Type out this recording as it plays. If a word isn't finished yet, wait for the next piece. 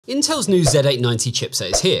Intel's new Z890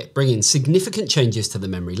 chipset is here, bringing significant changes to the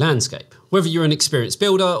memory landscape. Whether you're an experienced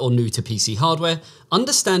builder or new to PC hardware,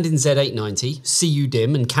 understanding Z890,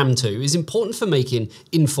 CUDIMM and CAMM2 is important for making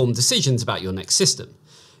informed decisions about your next system.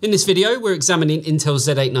 In this video, we're examining Intel's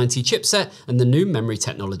Z890 chipset and the new memory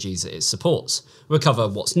technologies it supports. We'll cover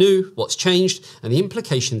what's new, what's changed, and the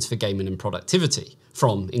implications for gaming and productivity.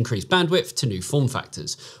 From increased bandwidth to new form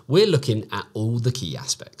factors, we're looking at all the key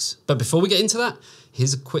aspects. But before we get into that,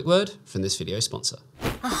 here's a quick word from this video sponsor.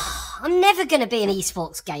 I'm never going to be an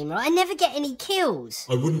esports gamer. I never get any kills.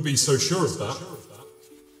 I wouldn't be so sure of that.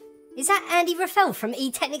 Is that Andy Raffel from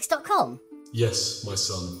eTeknix.com? Yes, my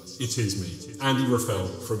son. It is me, Andy Raffel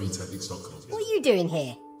from eTeknix.com. What are you doing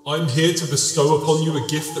here? I'm here to bestow upon you a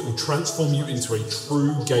gift that will transform you into a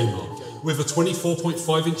true gamer. With a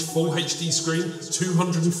 24.5-inch Full HD screen,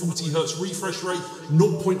 240Hz refresh rate,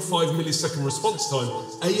 0.5 millisecond response time,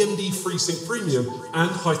 AMD FreeSync Premium,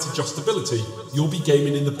 and height adjustability, you'll be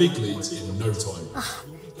gaming in the big leagues in no time.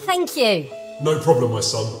 Thank you. No problem, my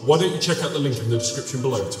son. Why don't you check out the link in the description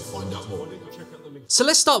below to find out more. So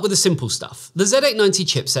let's start with the simple stuff. The Z890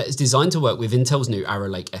 chipset is designed to work with Intel's new Arrow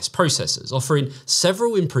Lake S processors, offering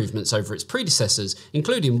several improvements over its predecessors,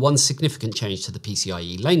 including one significant change to the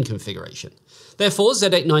PCIe lane configuration. Therefore,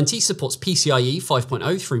 Z890 supports PCIe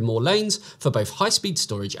 5.0 through more lanes for both high-speed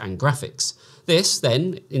storage and graphics. This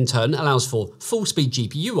then, in turn, allows for full-speed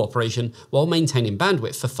GPU operation while maintaining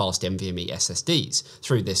bandwidth for fast NVMe SSDs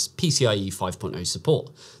through this PCIe 5.0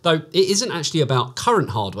 support. Though it isn't actually about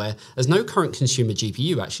current hardware, as no current consumer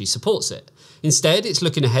GPU actually supports it. Instead, it's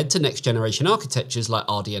looking ahead to next-generation architectures like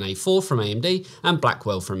RDNA 4 from AMD and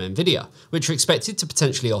Blackwell from NVIDIA, which are expected to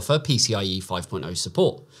potentially offer PCIe 5.0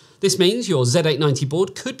 support. This means your Z890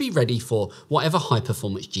 board could be ready for whatever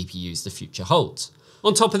high-performance GPUs the future holds.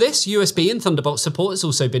 On top of this, USB and Thunderbolt support has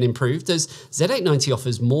also been improved as Z890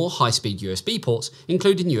 offers more high-speed USB ports,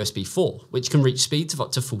 including USB 4, which can reach speeds of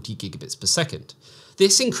up to 40 gigabits per second.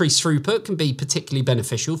 This increased throughput can be particularly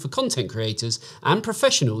beneficial for content creators and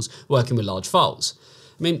professionals working with large files.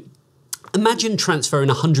 Imagine transferring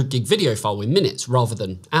a 100 gig video file in minutes rather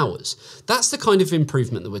than hours. That's the kind of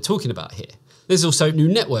improvement that we're talking about here. There's also new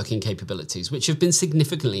networking capabilities, which have been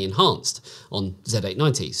significantly enhanced on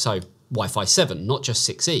Z890, so Wi-Fi 7, not just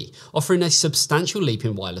 6E, offering a substantial leap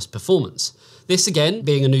in wireless performance. This again,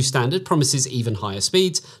 being a new standard, promises even higher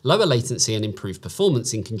speeds, lower latency and improved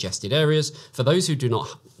performance in congested areas for those who do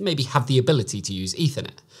not maybe have the ability to use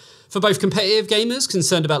Ethernet. For both competitive gamers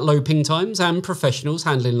concerned about low ping times and professionals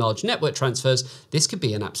handling large network transfers, this could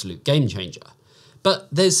be an absolute game changer. But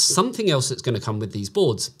there's something else that's going to come with these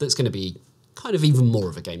boards that's going to be kind of even more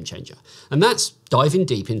of a game changer, and that's diving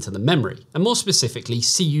deep into the memory, and more specifically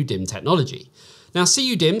CUDIMM technology. Now,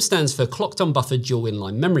 CUDIMM stands for Clocked on Buffered Dual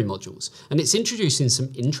Inline Memory Modules, and it's introducing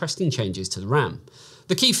some interesting changes to the RAM.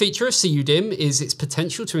 The key feature of CUDIMM is its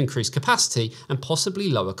potential to increase capacity and possibly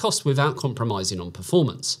lower cost without compromising on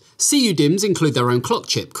performance. CUDIMMs include their own clock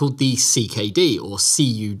chip called the CKD or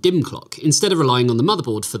CUDIMM clock, instead of relying on the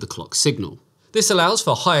motherboard for the clock signal. This allows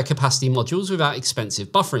for higher capacity modules without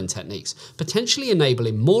expensive buffering techniques, potentially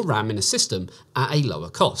enabling more RAM in a system at a lower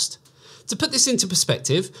cost. To put this into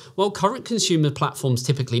perspective, while current consumer platforms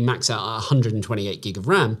typically max out at 128 gig of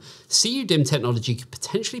RAM, CUDIMM technology could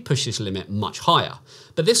potentially push this limit much higher,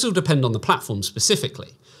 but this will depend on the platform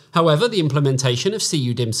specifically. However, the implementation of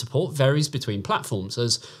CUDIMM support varies between platforms,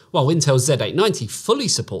 as while Intel's Z890 fully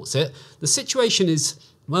supports it, the situation is,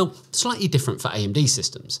 well, slightly different for AMD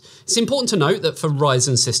systems. It's important to note that for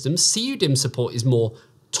Ryzen systems, CUDIMM support is more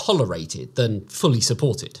tolerated than fully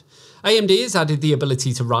supported. AMD has added the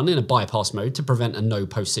ability to run in a bypass mode to prevent a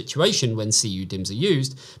no-post situation when CUDIMMs are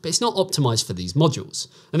used, but it's not optimized for these modules.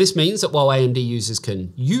 And this means that while AMD users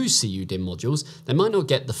can use CUDIMM modules, they might not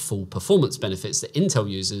get the full performance benefits that Intel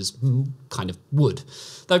users kind of would.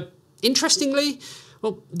 Though, interestingly,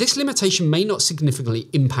 well, this limitation may not significantly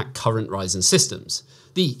impact current Ryzen systems.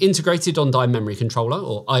 The Integrated On-Die Memory Controller,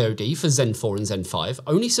 or IOD, for Zen 4 and Zen 5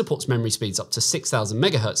 only supports memory speeds up to 6000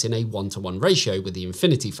 MHz in a 1-to-1 ratio with the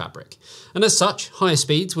Infinity Fabric, and as such, higher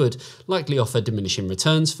speeds would likely offer diminishing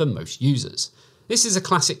returns for most users. This is a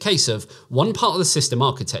classic case of one part of the system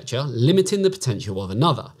architecture limiting the potential of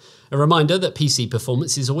another. A reminder that PC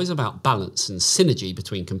performance is always about balance and synergy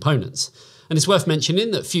between components. And it's worth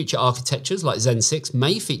mentioning that future architectures like Zen 6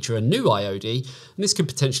 may feature a new IOD, and this could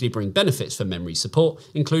potentially bring benefits for memory support,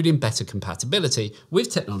 including better compatibility with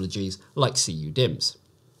technologies like CUDIMMs.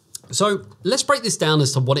 So let's break this down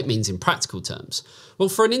as to what it means in practical terms. Well,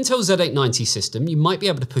 for an Intel Z890 system, you might be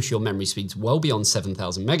able to push your memory speeds well beyond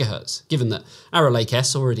 7,000 MHz, given that Arrow Lake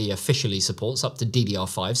S already officially supports up to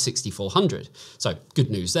DDR5 6400. So good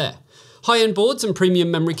news there. High-end boards and premium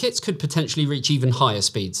memory kits could potentially reach even higher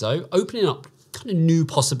speeds though, opening up kind of new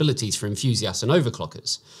possibilities for enthusiasts and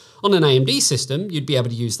overclockers. On an AMD system, you'd be able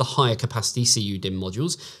to use the higher capacity CUDIMM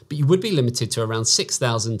modules, but you would be limited to around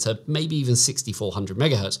 6,000 to maybe even 6,400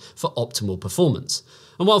 MHz for optimal performance.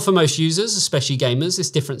 And while for most users, especially gamers,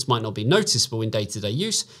 this difference might not be noticeable in day-to-day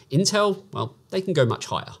use, Intel, well, they can go much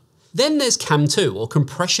higher. Then there's CAMM2, or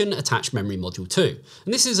Compression Attached Memory Module 2,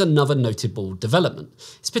 and this is another notable development.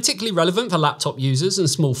 It's particularly relevant for laptop users and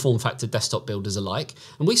small form factor desktop builders alike,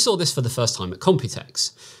 and we saw this for the first time at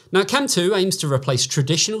Computex. Now CAMM2 aims to replace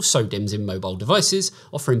traditional SODIMMs in mobile devices,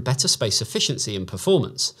 offering better space efficiency and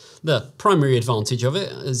performance. The primary advantage of it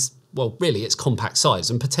is, well, really its compact size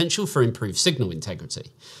and potential for improved signal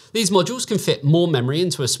integrity. These modules can fit more memory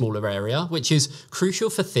into a smaller area, which is crucial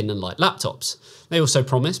for thin and light laptops. They also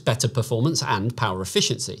promise better performance and power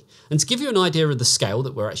efficiency. And to give you an idea of the scale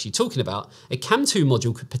that we're actually talking about, a CAMM2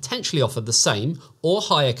 module could potentially offer the same or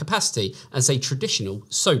higher capacity as a traditional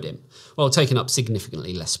SODIMM, while taking up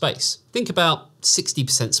significantly less space. Think about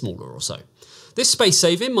 60% smaller or so. This space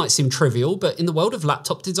saving might seem trivial, but in the world of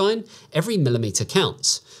laptop design, every millimetre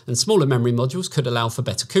counts, and smaller memory modules could allow for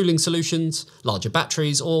better cooling solutions, larger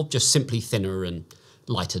batteries, or just simply thinner and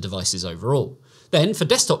lighter devices overall. Then for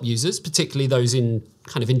desktop users, particularly those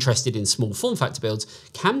interested in small form factor builds,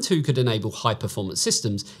 CAMM2 could enable high performance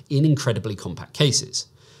systems in incredibly compact cases.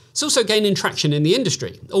 It's also gaining traction in the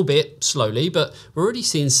industry, albeit slowly, but we're already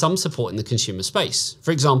seeing some support in the consumer space.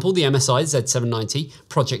 For example, the MSI Z790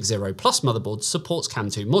 Project Zero Plus motherboard supports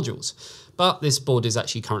CAMM2 modules, but this board is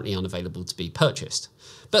actually currently unavailable to be purchased.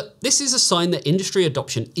 But this is a sign that industry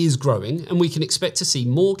adoption is growing, and we can expect to see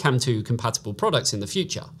more CAMM2 compatible products in the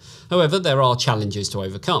future. However, there are challenges to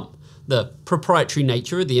overcome. The proprietary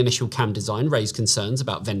nature of the initial CAMM design raised concerns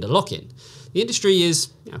about vendor lock-in. The industry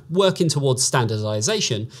is working towards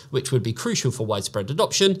standardization, which would be crucial for widespread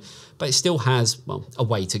adoption, but it still has, well, a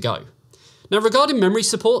way to go. Now, regarding memory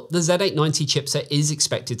support, the Z890 chipset is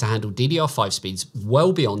expected to handle DDR5 speeds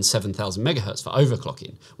well beyond 7,000 MHz for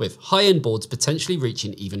overclocking, with high-end boards potentially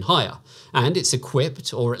reaching even higher, and it's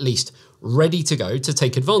equipped, or at least ready to go, to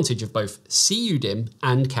take advantage of both CUDIMM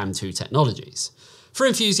and CAMM2 technologies. For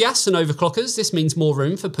enthusiasts and overclockers, this means more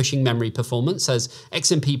room for pushing memory performance, as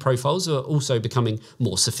XMP profiles are also becoming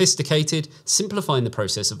more sophisticated, simplifying the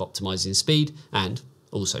process of optimizing speed and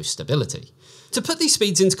also stability. To put these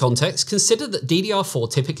speeds into context, consider that DDR4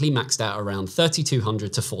 typically maxed out around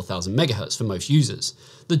 3200 to 4000 MHz for most users.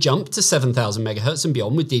 The jump to 7000 MHz and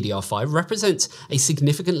beyond with DDR5 represents a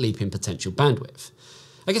significant leap in potential bandwidth.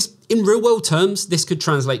 I guess in real-world terms, this could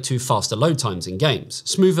translate to faster load times in games,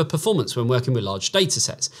 smoother performance when working with large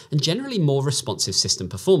datasets, and generally more responsive system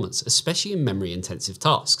performance, especially in memory-intensive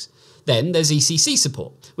tasks. Then there's ECC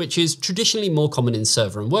support, which is traditionally more common in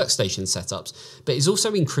server and workstation setups, but is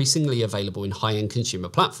also increasingly available in high-end consumer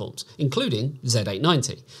platforms, including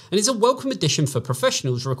Z890, and is a welcome addition for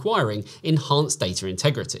professionals requiring enhanced data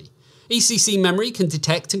integrity. ECC memory can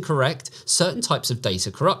detect and correct certain types of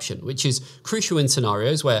data corruption, which is crucial in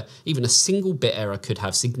scenarios where even a single bit error could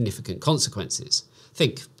have significant consequences.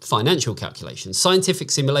 Think financial calculations,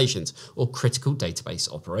 scientific simulations, or critical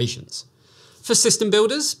database operations. For system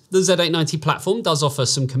builders, the Z890 platform does offer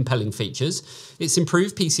some compelling features. Its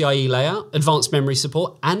improved PCIe layout, advanced memory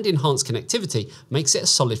support, and enhanced connectivity makes it a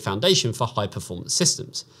solid foundation for high-performance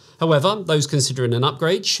systems. However, those considering an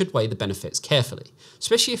upgrade should weigh the benefits carefully,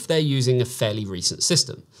 especially if they're using a fairly recent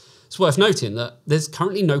system. It's worth noting that there's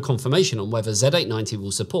currently no confirmation on whether Z890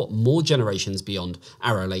 will support more generations beyond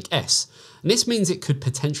Arrow Lake S, and this means it could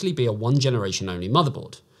potentially be a one-generation only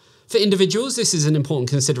motherboard. For individuals, this is an important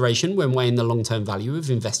consideration when weighing the long-term value of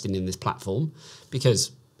investing in this platform,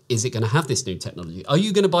 because is it going to have this new technology? Are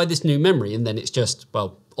you going to buy this new memory and then it's just,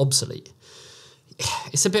 well, obsolete?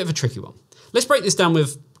 It's a bit of a tricky one. Let's break this down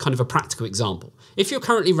with kind of a practical example. If you're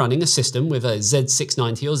currently running a system with a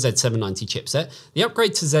Z690 or Z790 chipset, the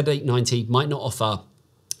upgrade to Z890 might not offer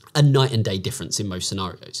a night and day difference in most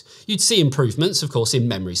scenarios. You'd see improvements, of course, in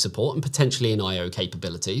memory support and potentially in I/O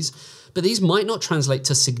capabilities, but these might not translate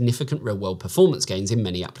to significant real-world performance gains in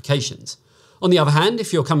many applications. On the other hand,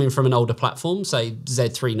 if you're coming from an older platform, say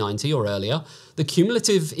Z390 or earlier, the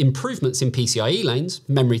cumulative improvements in PCIe lanes,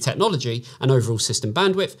 memory technology, and overall system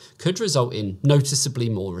bandwidth could result in noticeably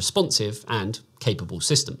more responsive and capable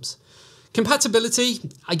systems. Compatibility,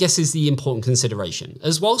 I guess, is the important consideration,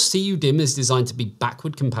 as while CUDIMM is designed to be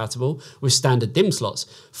backward compatible with standard DIMM slots,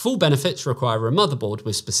 full benefits require a motherboard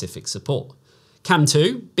with specific support.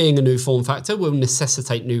 CAMM2, being a new form factor, will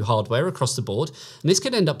necessitate new hardware across the board, and this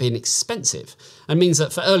could end up being expensive, and means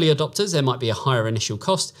that for early adopters there might be a higher initial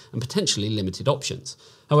cost and potentially limited options.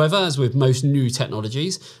 However, as with most new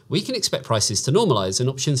technologies, we can expect prices to normalise and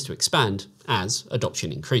options to expand as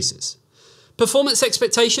adoption increases. Performance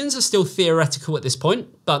expectations are still theoretical at this point,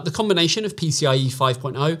 but the combination of PCIe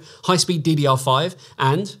 5.0, high-speed DDR5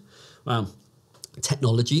 and, well,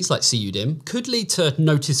 technologies like CUDIMM could lead to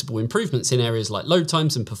noticeable improvements in areas like load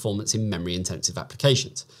times and performance in memory-intensive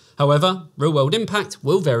applications. However, real-world impact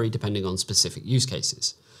will vary depending on specific use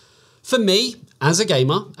cases. For me, as a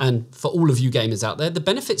gamer, and for all of you gamers out there, the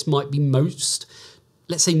benefits might be most,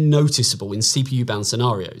 let's say, noticeable in CPU-bound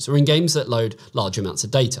scenarios or in games that load large amounts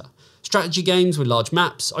of data. Strategy games with large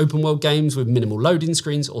maps, open world games with minimal loading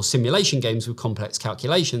screens, or simulation games with complex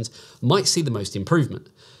calculations might see the most improvement.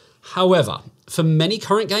 However, for many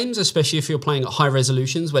current games, especially if you're playing at high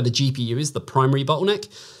resolutions where the GPU is the primary bottleneck,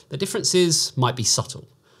 the differences might be subtle.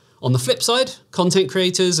 On the flip side, content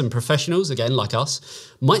creators and professionals, again like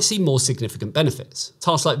us, might see more significant benefits.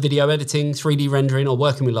 Tasks like video editing, 3D rendering, or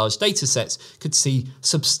working with large data sets could see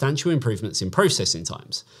substantial improvements in processing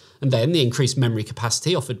times. And then the increased memory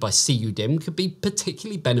capacity offered by CUDIMM could be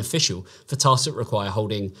particularly beneficial for tasks that require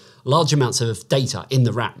holding large amounts of data in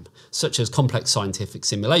the RAM, such as complex scientific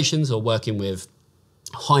simulations or working with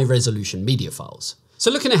high-resolution media files.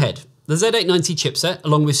 So looking ahead, the Z890 chipset,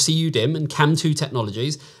 along with CUDIMM and CAMM2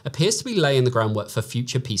 technologies, appears to be laying the groundwork for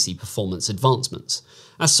future PC performance advancements.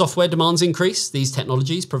 As software demands increase, these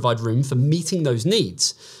technologies provide room for meeting those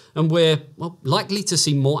needs, and we're likely to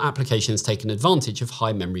see more applications taking advantage of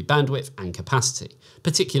high memory bandwidth and capacity,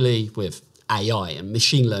 particularly with AI and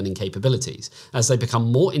machine learning capabilities, as they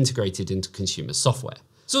become more integrated into consumer software.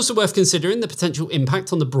 It's also worth considering the potential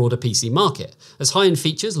impact on the broader PC market, as high-end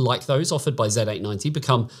features like those offered by Z890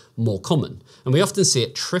 become more common, and we often see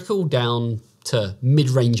it trickle down to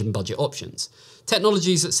mid-range and budget options.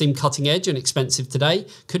 Technologies that seem cutting edge and expensive today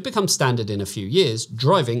could become standard in a few years,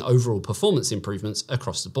 driving overall performance improvements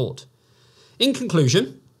across the board. In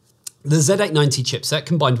conclusion, the Z890 chipset,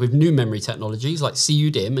 combined with new memory technologies like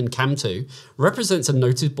CUDIMM and CAMM2, represents a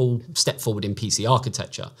notable step forward in PC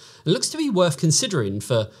architecture and looks to be worth considering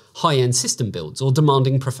for high-end system builds or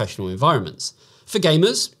demanding professional environments. For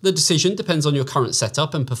gamers, the decision depends on your current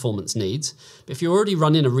setup and performance needs, but if you're already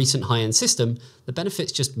running a recent high-end system, the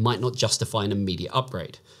benefits just might not justify an immediate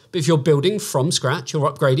upgrade. But if you're building from scratch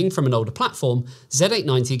or upgrading from an older platform,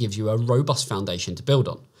 Z890 gives you a robust foundation to build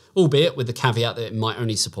on, albeit with the caveat that it might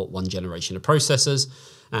only support one generation of processors.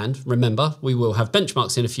 And remember, we will have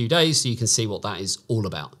benchmarks in a few days so you can see what that is all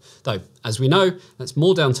about. Though, as we know, that's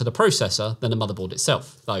more down to the processor than the motherboard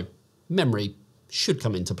itself, though memory should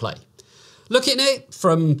come into play. Looking at it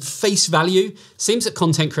from face value, seems that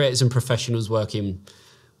content creators and professionals working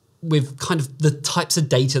with kind of the types of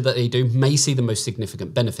data that they do may see the most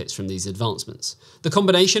significant benefits from these advancements. The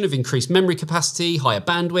combination of increased memory capacity, higher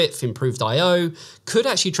bandwidth, improved I/O could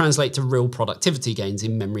actually translate to real productivity gains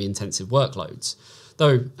in memory-intensive workloads.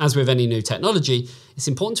 Though, as with any new technology, it's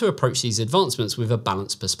important to approach these advancements with a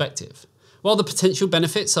balanced perspective. While the potential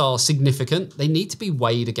benefits are significant, they need to be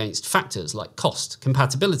weighed against factors like cost,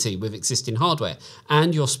 compatibility with existing hardware,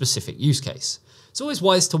 and your specific use case. It's always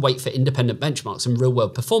wise to wait for independent benchmarks and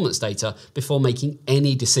real-world performance data before making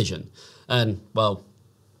any decision. And, well,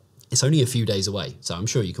 it's only a few days away, so I'm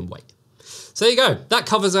sure you can wait. So there you go. That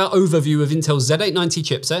covers our overview of Intel's Z890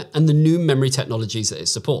 chipset and the new memory technologies that it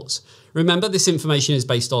supports. Remember, this information is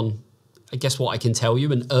based on, I guess, what I can tell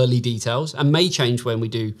you in early details and may change when we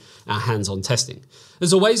do our hands-on testing.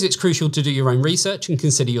 As always, it's crucial to do your own research and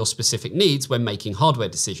consider your specific needs when making hardware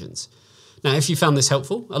decisions. Now, if you found this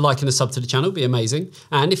helpful, a like and a sub to the channel would be amazing.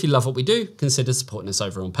 And if you love what we do, consider supporting us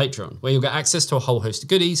over on Patreon, where you'll get access to a whole host of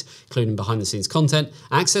goodies, including behind the scenes content,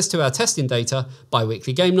 access to our testing data,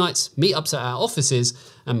 bi-weekly game nights, meetups at our offices,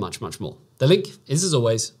 and much, much more. The link is, as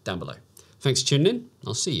always, down below. Thanks for tuning in.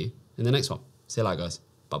 I'll see you in the next one. See you later, guys.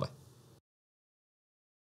 Bye-bye.